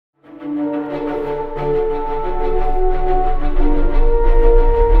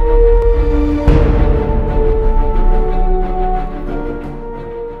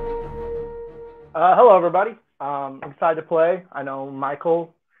excited to play. I know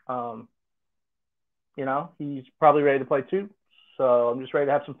Michael, you know, he's probably ready to play too. So I'm just ready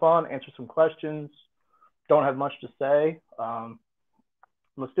to have some fun, answer some questions. Don't have much to say.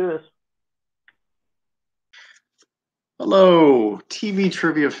 Let's do this. Hello, TV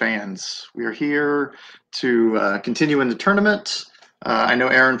trivia fans. We are here to continue in the tournament. I know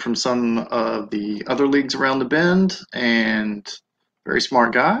Aaron from some of the other leagues around the bend, and very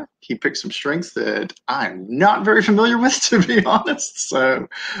smart guy. He picked some strengths that I'm not very familiar with, to be honest. So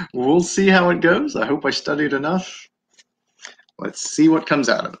we'll see how it goes. I hope I studied enough. Let's see what comes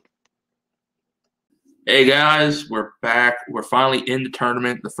out of it. Hey guys, we're back. We're finally in the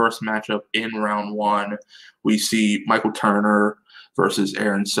tournament. The first matchup in round one. We see Michael Turner versus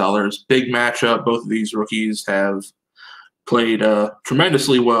Aaron Sellers. Big matchup. Both of these rookies have played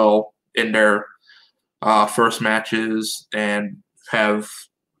tremendously well in their first matches and have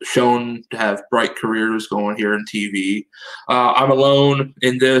shown to have bright careers going here in TV. I'm alone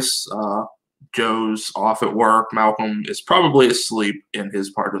in this. Joe's off at work. Malcolm is probably asleep in his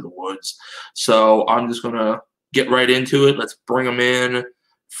part of the woods. So I'm just going to get right into it. Let's bring him in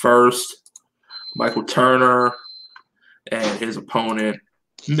first. Michael Turner and his opponent,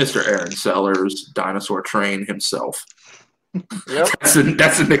 Mr. Aaron Sellers, Dinosaur Train himself. Yep. That's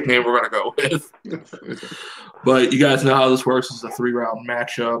the nickname we're going to go with. But you guys know how this works. It's a 3-round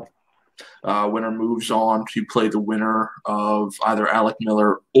matchup. Winner moves on to play the winner of either Alec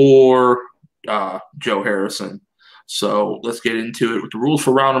Miller or Joe Harrison. So let's get into it with the rules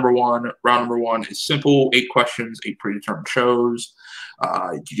for round number one. Round number one is simple: 8 questions, 8 predetermined shows.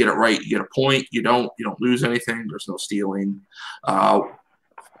 You get it right, you get a point. You don't lose anything. There's no stealing.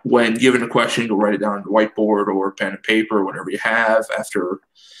 When given a question, you'll write it down on the whiteboard or pen and paper, whatever you have. After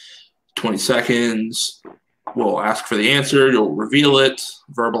 20 seconds, we'll ask for the answer. You'll reveal it,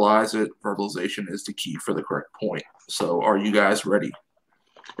 verbalize it. Verbalization is the key for the correct point. So are you guys ready?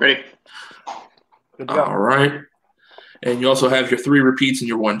 Ready. All right. And you also have your 3 repeats and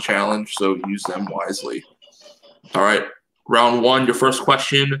your 1 challenge, so use them wisely. All right. Round 1, your first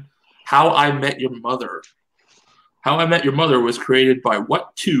question. How I Met Your Mother. How I Met Your Mother was created by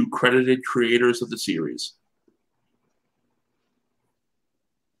what 2 credited creators of the series?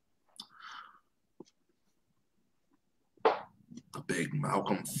 A big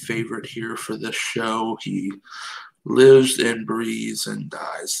Malcolm favorite here for this show. He lives and breathes and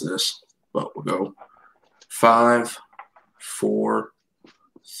dies this. But we'll go 5, 4,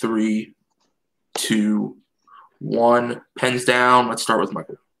 3, 2, 1. Pens down. Let's start with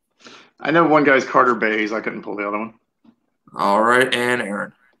Michael. I know one guy's Carter Bays. I couldn't pull the other one. All right, and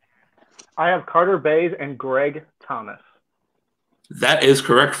Aaron. I have Carter Bays and Greg Thomas. That is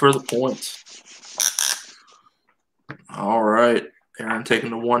correct for the point. All right. Aaron taking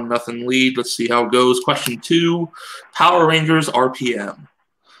the 1-0 lead. Let's see how it goes. Question 2, Power Rangers RPM.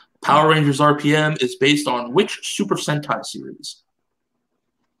 Power Rangers RPM is based on which Super Sentai series?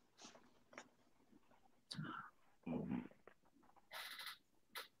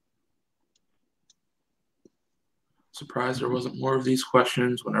 Surprised there wasn't more of these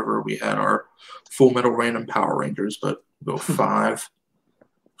questions whenever we had our Full Metal Random Power Rangers, but we'll go 5,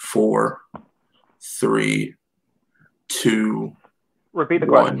 4, 3, 2, Repeat the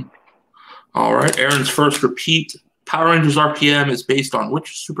 1. question. All right, Aaron's first repeat. Power Rangers RPM is based on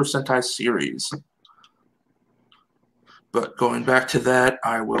which Super Sentai series? But going back to that,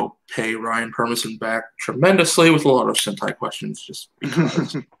 I will pay Ryan Permison back tremendously with a lot of Sentai questions just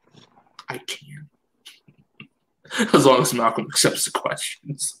because I can. As long as Malcolm accepts the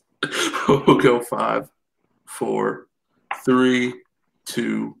questions. We'll go 5, 4, 3,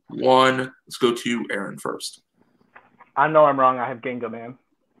 2, 1. Let's go to Aaron first. I know I'm wrong. I have Ginga Man.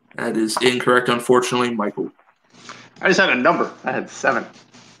 That is incorrect, unfortunately. Michael. I just had a number. I had 7.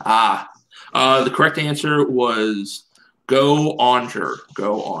 The correct answer was Go Onger.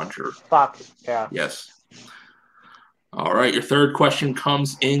 Go Onger. Fuck, yeah. Yes. All right, your third question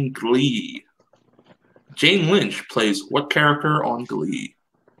comes in Glee. Jane Lynch plays what character on Glee?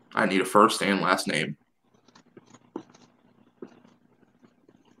 I need a first and last name.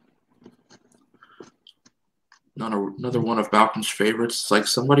 Another one of Malcolm's favorites. It's like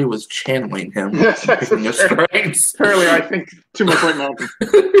somebody was channeling him. Picking his strengths. Apparently, I think too much like Malcolm.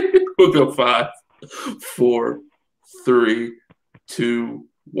 We'll go 5, 4, 3, 2,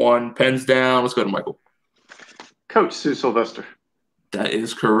 1. Pens down. Let's go to Michael. Coach Sue Sylvester. That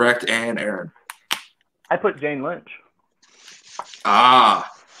is correct. And Aaron. I put Jane Lynch. Well,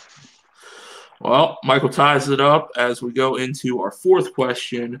 Michael ties it up as we go into our fourth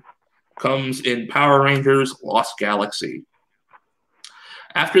question. Comes in Power Rangers Lost Galaxy.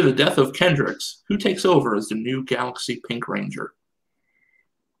 After the death of Kendricks, who takes over as the new Galaxy Pink Ranger?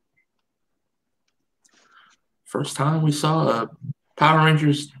 First time we saw a Power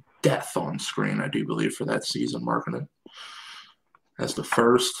Rangers death on screen, I do believe, for that season, marking it as the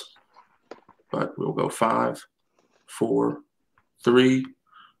first. But we'll go 5, 4, 3,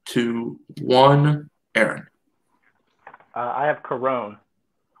 2, 1. Aaron. I have Corone.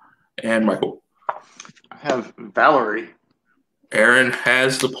 And Michael. I have Valerie. Aaron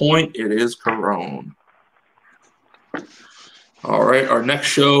has the point. It is Corone. All right, our next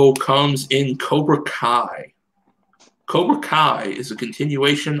show comes in Cobra Kai. Cobra Kai is a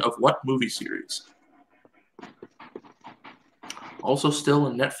continuation of what movie series? Also still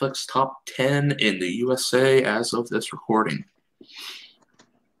in Netflix top 10 in the USA as of this recording.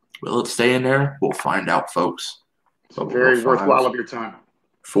 Will it stay in there? We'll find out, folks. Very worthwhile of your time.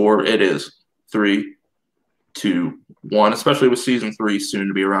 4, it is. 3, 2, 1, especially with season 3 soon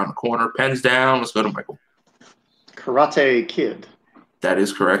to be around the corner. Pens down. Let's go to Michael. Karate Kid. That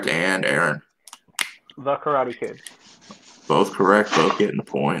is correct. And Aaron. The Karate Kid. Both correct. Both getting the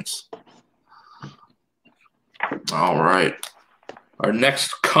points. All right. Our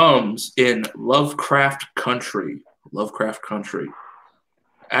next comes in Lovecraft Country. Lovecraft Country.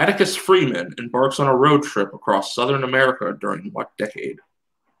 Atticus Freeman embarks on a road trip across Southern America during what decade?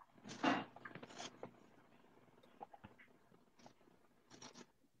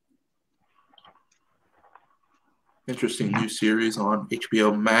 Interesting new series on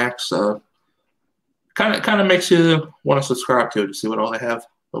HBO Max. Kind of makes you want to subscribe to it to see what all they have.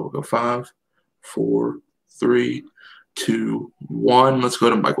 But we'll go 5, 4, 3, 2, 1. Let's go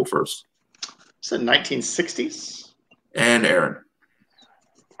to Michael first. Is it 1960s? And Aaron.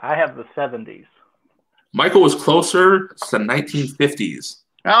 I have the 70s. Michael was closer to 1950s.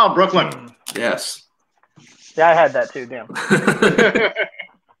 Oh, Brooklyn. Yes. Yeah, I had that too. Damn.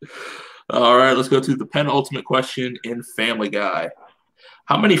 All right, let's go to the penultimate question in Family Guy.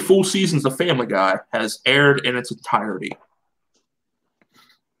 How many full seasons of Family Guy has aired in its entirety?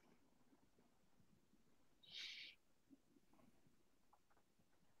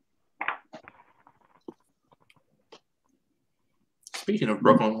 Speaking of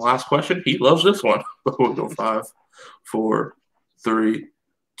Brooklyn, last question. He loves this one. We'll go 5, 4, 3,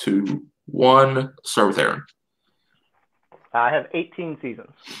 2, 1. Start with Aaron. I have 18 seasons.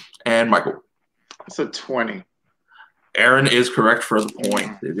 And Michael. It's a 20. Aaron is correct for the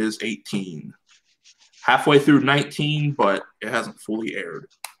point. It is 18. Halfway through 19, but it hasn't fully aired.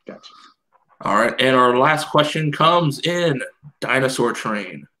 Gotcha. All right, and our last question comes in Dinosaur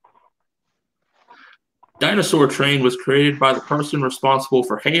Train. Dinosaur Train was created by the person responsible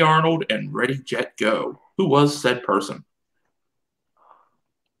for Hey Arnold and Ready, Jet, Go. Who was said person?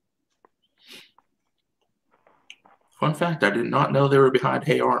 Fun fact, I did not know they were behind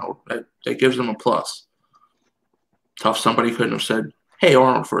Hey Arnold. That gives them a plus. Tough somebody couldn't have said Hey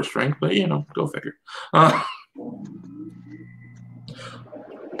Arnold for a string, but, you know, go figure.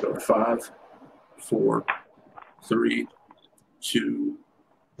 Go 5, 4, 3, 2,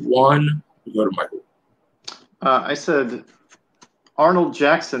 1. We go to Michael. I said Arnold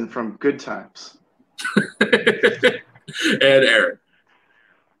Jackson from Good Times. And Aaron.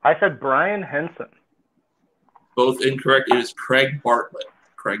 I said Brian Henson. Both incorrect. It is Craig Bartlett.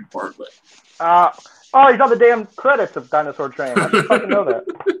 Craig Bartlett. Oh, he's on the damn credits of Dinosaur Train. I didn't fucking know that.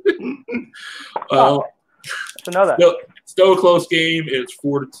 To know that. Still a close game. It's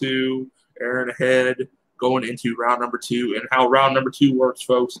 4-2. Aaron ahead going into round number 2. And how round number 2 works,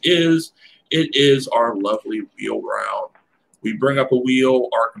 folks, is it is our lovely wheel round. We bring up a wheel.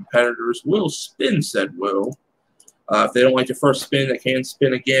 Our competitors will spin said wheel. If they don't like the first spin, they can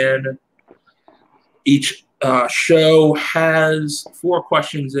spin again. Each show has 4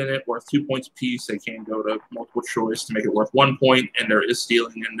 questions in it worth 2 points apiece. They can go to multiple choice to make it worth 1 point, and there is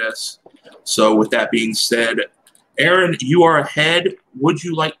stealing in this. So with that being said, Aaron, you are ahead. Would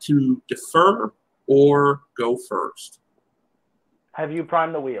you like to defer or go first? Have you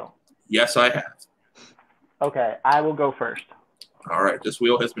primed the wheel? Yes, I have. Okay, I will go first. All right, this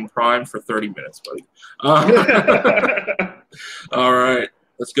wheel has been primed for 30 minutes, buddy. All right,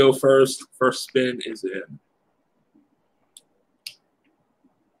 let's go first. First spin is in.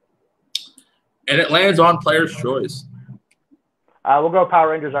 And it lands on player's choice. We'll go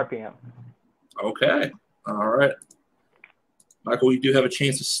Power Rangers RPM. Okay. All right. Michael, you do have a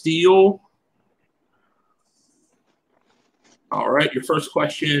chance to steal. All right. Your first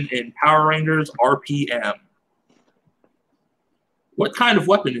question in Power Rangers RPM. What kind of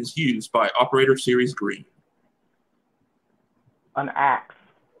weapon is used by Operator Series Green? An axe.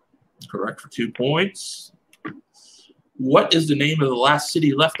 Correct for 2 points. What is the name of the last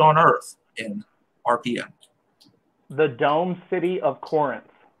city left on Earth in RPM? The Dome City of Corinth.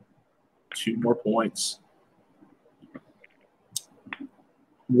 2 more points.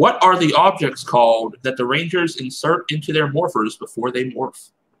 What are the objects called that the Rangers insert into their morphers before they morph?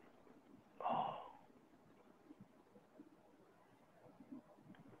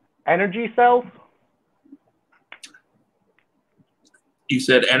 Energy cells? You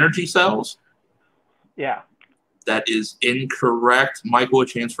said energy cells? Yeah. That is incorrect. Michael, a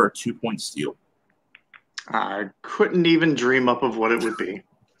chance for a 2-point steal. I couldn't even dream up of what it would be.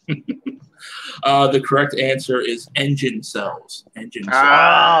 The correct answer is engine cells. Engine cells.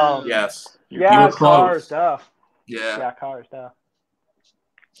 Oh. Yes. Yeah, were cars, close. duh. Yeah. Yeah, cars, duh.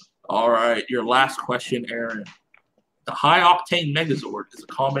 All right. Your last question, Aaron. The high-octane Megazord is a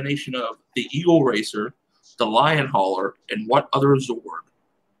combination of the Eagle Racer, the Lion Hauler, and what other Zord?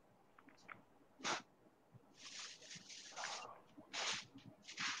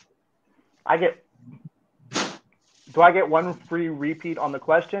 Do I get one free repeat on the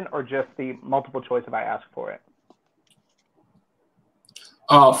question or just the multiple choice if I ask for it?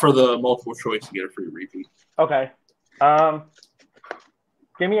 For the multiple choice, you get a free repeat. Okay.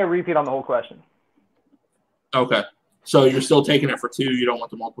 Give me a repeat on the whole question. Okay. So you're still taking it for 2. You don't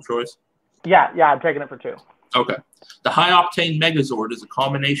want the multiple choice? Yeah, I'm taking it for 2. Okay. The high-octane Megazord is a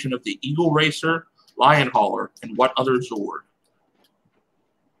combination of the Eagle Racer, Lion Hauler, and what other Zord?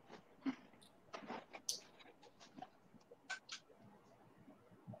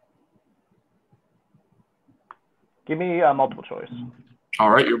 Give me a multiple choice.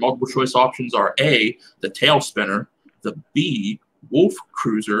 All right. Your multiple choice options are A, the Tail Spinner, the B, Wolf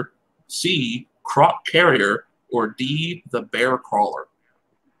Cruiser, C, Crop Carrier, or D, the Bear Crawler.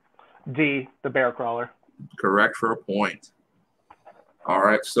 D, the Bear Crawler. Correct for a point. All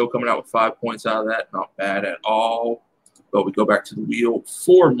right. Still coming out with 5 points out of that. Not bad at all. But we go back to the wheel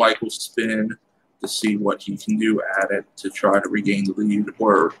for Michael's spin to see what he can do at it to try to regain the lead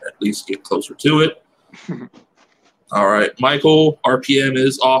or at least get closer to it. All right, Michael, RPM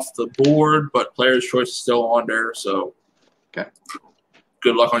is off the board, but player's choice is still on there. So okay.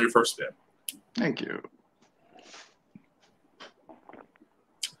 Good luck on your first spin. Thank you.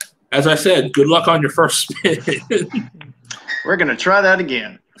 As I said, good luck on your first spin. We're going to try that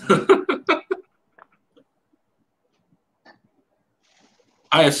again.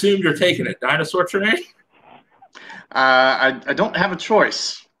 I assume you're taking it. Dinosaur Train? I don't have a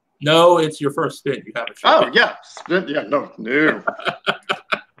choice. No, it's your first spin. You have a choice. Oh, yeah. Yeah, no.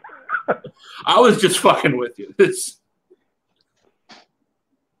 I was just fucking with you.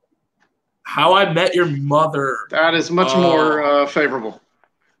 How I Met Your Mother. That is much more favorable.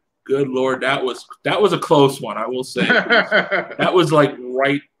 Good Lord, that was a close one, I will say. That was like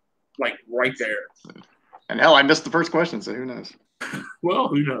right there. And hell, I missed the first question, so who knows? Well,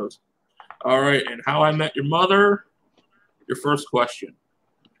 who knows? All right, and How I Met Your Mother, your first question.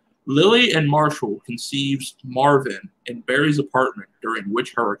 Lily and Marshall conceives Marvin in Barry's apartment during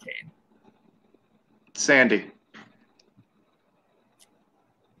which hurricane? Sandy.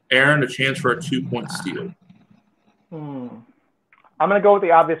 Aaron, a chance for a 2-point steal. I'm going to go with the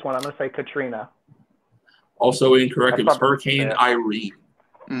obvious one. I'm going to say Katrina. Also incorrect. It was Hurricane Irene.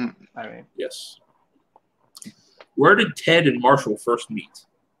 Irene. Yes. Where did Ted and Marshall first meet?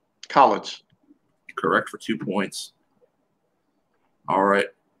 College. Correct for 2 points. All right.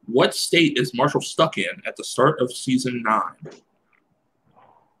 What state is Marshall stuck in at the start of season 9?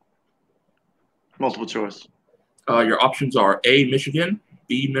 Multiple choice. Your options are A, Michigan,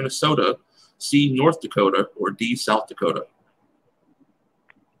 B, Minnesota, C, North Dakota, or D, South Dakota.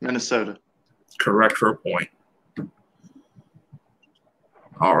 Minnesota. Correct for a point.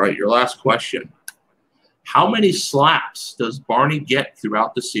 All right, your last question. How many slaps does Barney get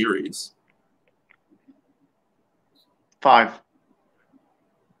throughout the series? 5.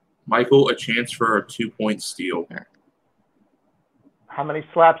 Michael, a chance for a 2-point steal. How many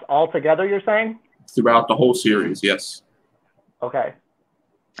slaps altogether, you're saying? Throughout the whole series, yes. Okay.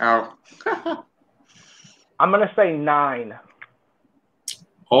 Oh. I'm going to say 9.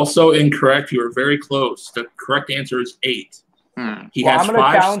 Also incorrect. You were very close. The correct answer is 8. I'm going to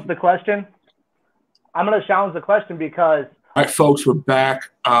challenge the question. I'm going to challenge the question because... All right, folks, we're back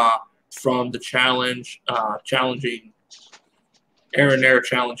from the challenge, challenging Aaron there,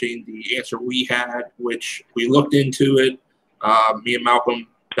 challenging the answer we had, which we looked into it. Me and Malcolm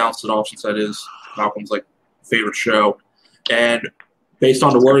bounced it off since that is Malcolm's favorite show. And based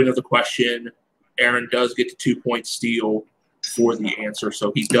on the wording of the question, Aaron does get the 2-point steal for the answer.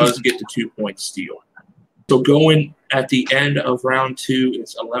 So he does get the 2-point steal. So going at the end of round 2,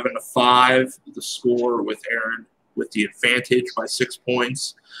 it's 11-5, the score with Aaron with the advantage by 6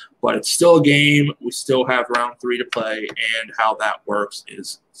 points. But it's still a game. We still have round 3 to play, and how that works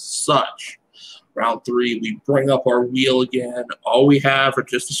is such. Round 3, we bring up our wheel again. All we have are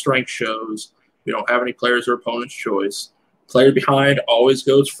just the strength shows. We don't have any players or opponent's choice. Player behind always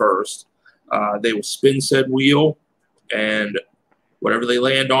goes first. They will spin said wheel, and whatever they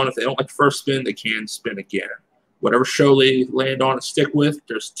land on, if they don't like the first spin, they can spin again. Whatever show they land on and stick with,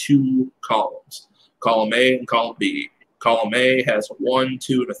 there's 2 columns, column A and column B. Column A has a 1,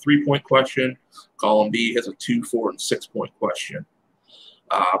 2, and a 3-point question. Column B has a 2, 4, and 6-point question.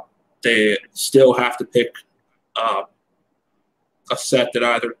 They still have to pick a set that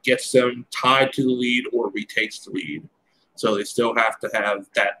either gets them tied to the lead or retakes the lead. So they still have to have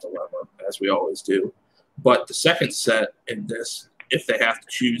that dilemma, as we always do. But the second set in this, if they have to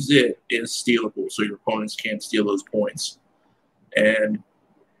choose it, is stealable, so your opponents can't steal those points and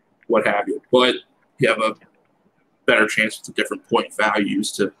what have you. But you have a better chance with the different point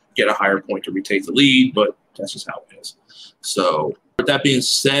values to get a higher point to retake the lead, but that's just how it is. So with that being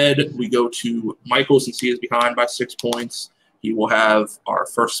said, we go to Michael since he is behind by 6 points. He will have our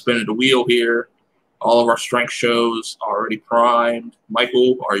first spin of the wheel here. All of our strength shows are already primed.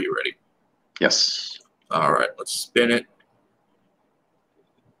 Michael, are you ready? Yes. All right, let's spin it.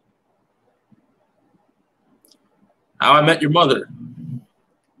 How I Met Your Mother.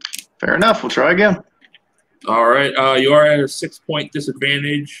 Fair enough. We'll try again. All right, you are at a 6-point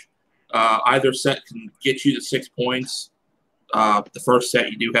disadvantage. Either set can get you to 6 points. The first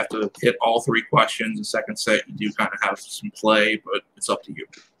set, you do have to hit all 3 questions. The second set, you do kind of have some play, but it's up to you.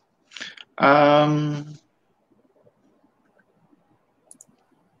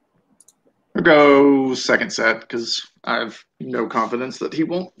 We'll go second set because I have no confidence that he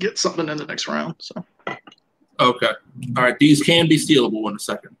won't get something in the next round. So. Okay. All right. These can be stealable in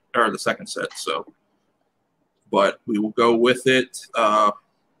the second set. So, but we will go with it. All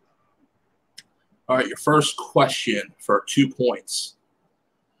right. Your first question for 2 points.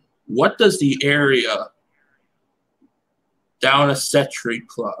 What does the area down a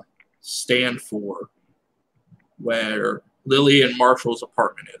Cetricla stand for where Lily and Marshall's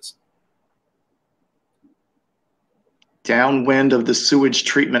apartment is? Downwind of the sewage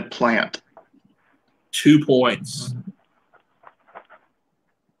treatment plant. 2 points.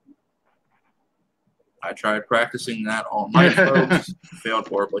 I tried practicing that all night, folks. Failed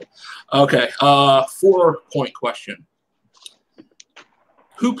horribly. Okay, 4-point question.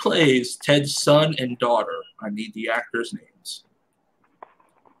 Who plays Ted's son and daughter? I need the actors' names.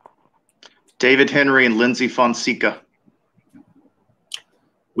 David Henry and Lindsay Fonseca.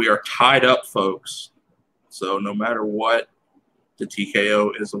 We are tied up, folks. So no matter what, the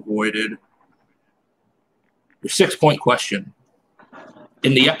TKO is avoided. Your 6-point question.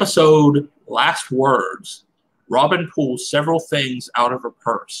 In the episode Last Words, Robin pulls several things out of her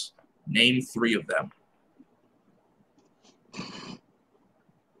purse. Name 3 of them.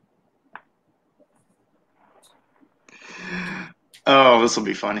 Oh, this will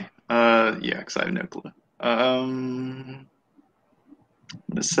be funny. Yeah, because I have no clue. I'm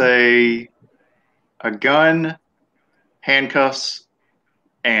going to say a gun, handcuffs,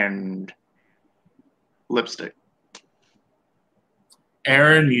 and lipstick.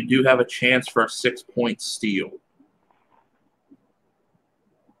 Aaron, you do have a chance for a 6-point steal.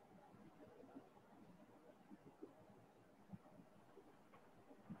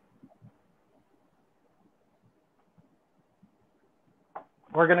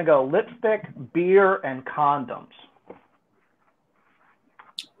 We're going to go lipstick, beer, and condoms.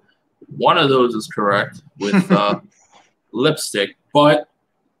 One of those is correct with lipstick, but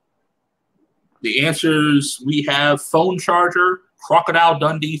the answers we have: phone charger, Crocodile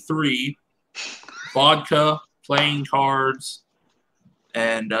Dundee 3, vodka, playing cards,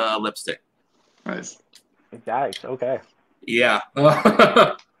 and lipstick. Nice. Yikes, okay. Yeah.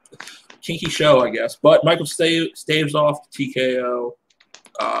 Kinky show, I guess. But Michael staves off the TKO.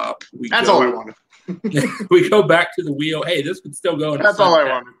 That's all I wanted. We go back to the wheel. Hey, this could still go into That's all I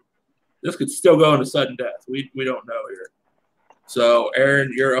wanted. This could still go into sudden death. We don't know here. So,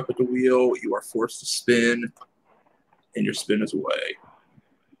 Aaron, you're up at the wheel. You are forced to spin, and your spin is away.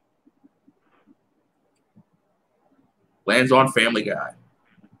 Lands on Family Guy.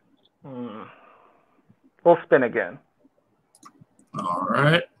 We'll spin again. All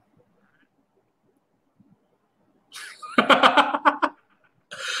right.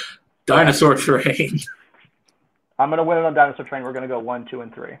 Dinosaur Train. I'm going to win it on Dinosaur Train. We're going to go 1, 2,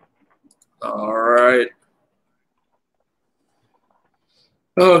 and 3. All right.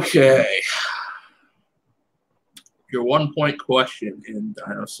 Okay. Your 1-point question in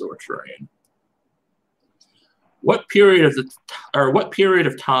Dinosaur Train. What period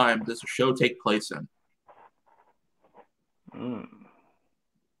of time does the show take place in?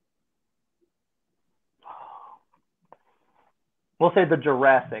 We'll say the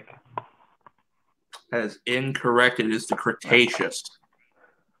Jurassic. That is incorrect. It is the Cretaceous.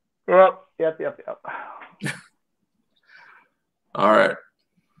 Yep. All right.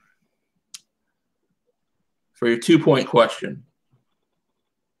 For your 2-point question,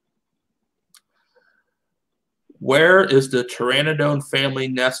 where is the Pteranodon family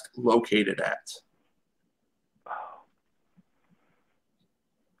nest located at?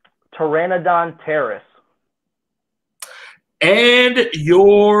 Pteranodon Terrace. And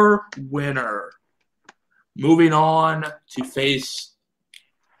your winner. Moving on to face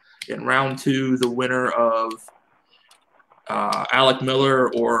in round 2 the winner of Alec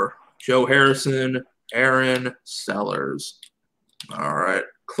Miller or Joe Harrison, Aaron Sellers. All right.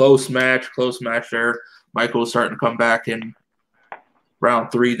 Close match there. Michael's starting to come back in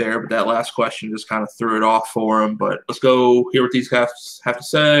round 3 there, but that last question just kind of threw it off for him. But let's go hear what these guys have to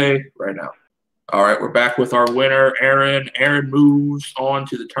say right now. All right, we're back with our winner, Aaron. Aaron moves on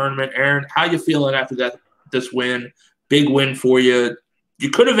to the tournament. Aaron, how you feeling after this win? Big win for you. You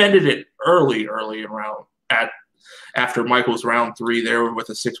could have ended it early in round after Michael's round 3 there with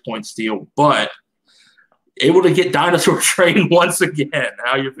a 6-point steal, but able to get Dinosaur Train once again.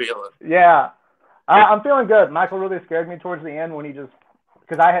 How you feeling? Yeah, I'm feeling good. Michael really scared me towards the end when he just –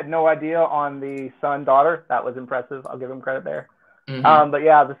 because I had no idea on the son-daughter. That was impressive. I'll give him credit there. Mm-hmm. But,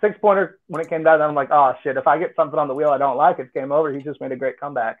 yeah, the 6-pointer, when it came down, I'm like, oh, shit, if I get something on the wheel I don't like, it's game over. He just made a great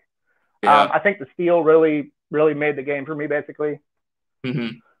comeback. Yeah. I think the steal really made the game for me, basically.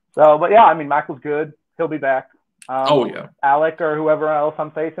 Mm-hmm. So, but, yeah, I mean, Michael's good. He'll be back. Yeah. Alec or whoever else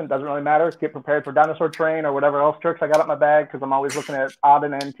I'm facing, doesn't really matter. Get prepared for Dinosaur Train or whatever else tricks I got up my bag, because I'm always looking at odd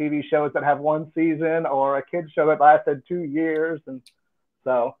and end TV shows that have 1 season or a kid's show that lasted 2 years. And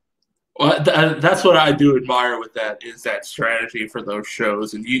so. Well, that's what I do admire with that, is that strategy for those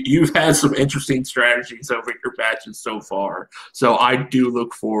shows. And you've had some interesting strategies over your matches so far. So I do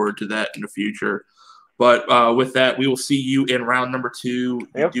look forward to that in the future. But with that, we will see you in round number 2.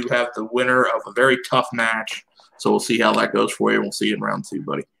 Yep. You do have the winner of a very tough match. So we'll see how that goes for you. We'll see you in round 2,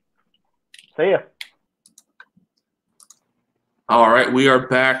 buddy. See ya. All right, we are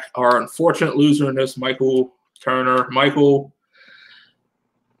back. Our unfortunate loser in this, Michael Turner. Michael,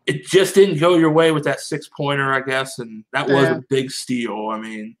 it just didn't go your way with that 6-pointer, I guess, and that was a big steal. I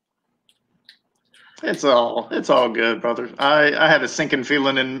mean, it's all good, brother. I had a sinking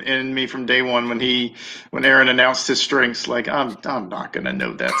feeling in me from day one when Aaron announced his strengths. Like, I'm not gonna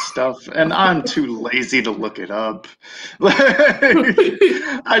know that stuff, and I'm too lazy to look it up.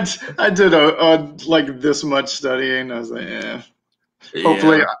 I did a like this much studying. I was like, yeah.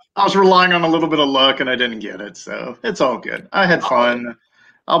 Hopefully, I was relying on a little bit of luck, and I didn't get it. So it's all good. I had fun.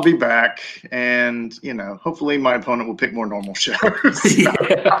 I'll be back, and hopefully my opponent will pick more normal shows. Yeah.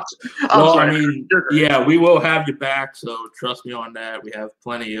 Well, I mean, yeah, we will have you back. So trust me on that. We have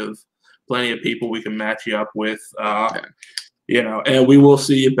plenty of people we can match you up with. And we will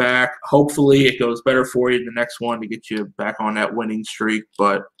see you back. Hopefully, it goes better for you in the next one to get you back on that winning streak.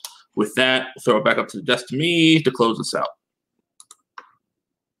 But with that, we'll throw it back up to the desk to me to close this out.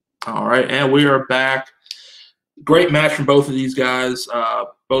 All right, and we are back. Great match from both of these guys.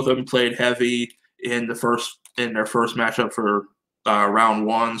 Both of them played heavy in their first matchup for round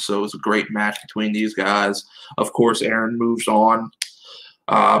 1, so it was a great match between these guys. Of course, Aaron moves on.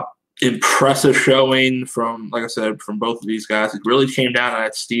 Impressive showing from, like I said, from both of these guys. It really came down to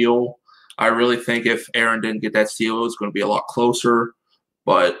that steal. I really think if Aaron didn't get that steal, it was going to be a lot closer.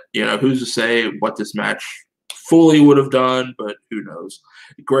 But, who's to say what this match fully would have done, but who knows.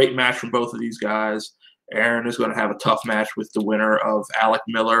 Great match from both of these guys. Aaron is going to have a tough match with the winner of Alec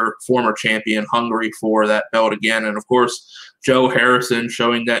Miller, former champion, hungry for that belt again. And, of course, Joe Harrison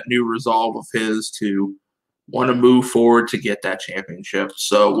showing that new resolve of his to want to move forward to get that championship.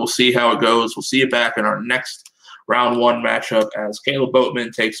 So we'll see how it goes. We'll see you back in our next round 1 matchup as Kaleb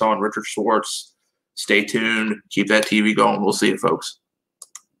Boatman takes on Richard Schwartz. Stay tuned. Keep that TV going. We'll see you, folks.